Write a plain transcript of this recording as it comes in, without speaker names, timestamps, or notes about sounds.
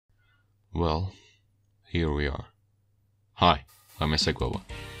Well, here we are. Hi, I'm Esekwaba,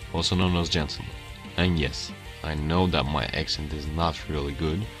 also known as Gentleman. And yes, I know that my accent is not really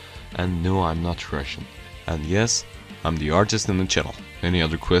good, and no, I'm not Russian. And yes, I'm the artist in the channel. Any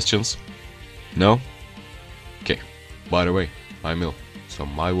other questions? No? Okay, by the way, I'm ill, so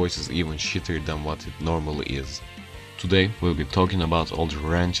my voice is even shittier than what it normally is. Today, we'll be talking about all the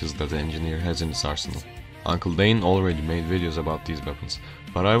wrenches that the engineer has in his arsenal. UncleDane already made videos about these weapons,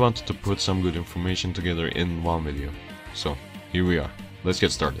 but I wanted to put some good information together in one video. So, here we are. Let's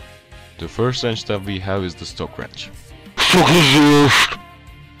get started. The first wrench that we have is the stock wrench.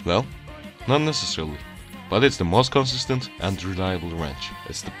 Well, not necessarily, but it's the most consistent and reliable wrench.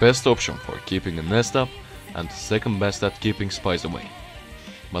 It's the best option for keeping a nest up and the second best at keeping spies away.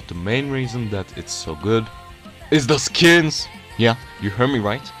 But the main reason that it's so good is the skins! Yeah, you heard me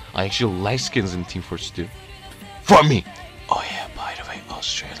right. I actually like skins in Team Fortress 2. For me! Oh yeah, by the way,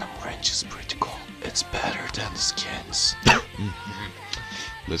 Australian wrench is pretty cool. It's better than the skins.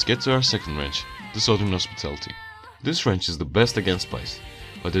 Let's get to our second wrench, the Southern Hospitality. This wrench is the best against spies,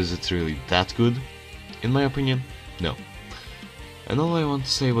 but is it really that good? In my opinion, no. And all I want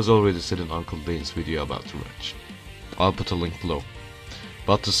to say was already said in UncleDane's video about the wrench. I'll put a link below.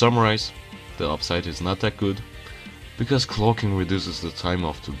 But to summarize, the upside is not that good, because cloaking reduces the time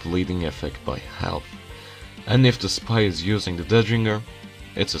of the bleeding effect by half. And if the spy is using the dead ringer,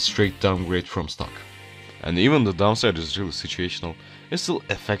 it's a straight downgrade from stock. And even the downside is really situational, it still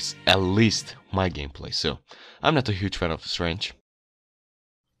affects at least my gameplay, so I'm not a huge fan of this wrench.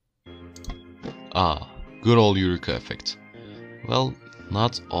 Good old Eureka effect. Well,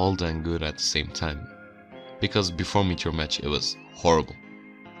 not all that good at the same time, because before Meteor Match it was horrible.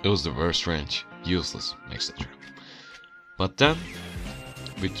 It was the worst wrench, useless, etc. But then,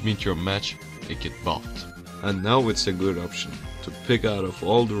 with Meteor Match, it get buffed. And now it's a good option to pick out of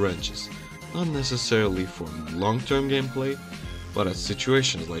all the wrenches. Not necessarily for long-term gameplay, but at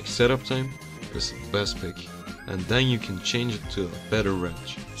situations like setup time, it's the best pick. And then you can change it to a better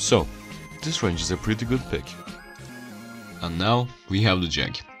wrench. So, this wrench is a pretty good pick. And now, we have the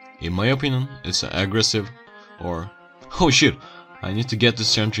Jag. In my opinion, it's an aggressive, or... oh shit! I need to get this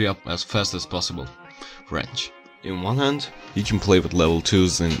sentry up as fast as possible. Wrench. In one hand, you can play with level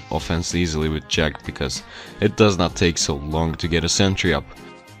 2s in offense easily with Jag because it does not take so long to get a sentry up.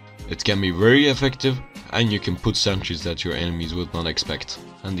 It can be very effective and you can put sentries that your enemies would not expect.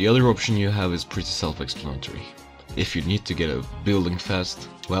 And the other option you have is pretty self-explanatory. If you need to get a building fast,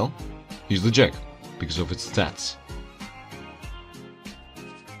 well, use the Jag because of its stats.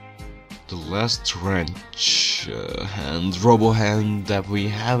 The last wrench and robo hand that we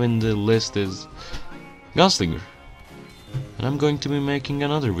have in the list is Gunslinger. And I'm going to be making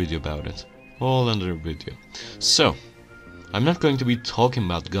another video about it. Whole another video. So, I'm not going to be talking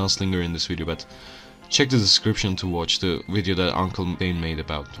about Gunslinger in this video, but check the description to watch the video that UncleDane made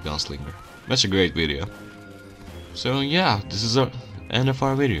about the Gunslinger. That's a great video. So yeah, this is the end of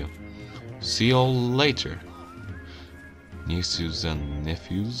our video. See you all later. Nieces and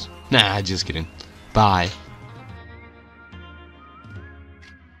nephews? Nah, just kidding. Bye.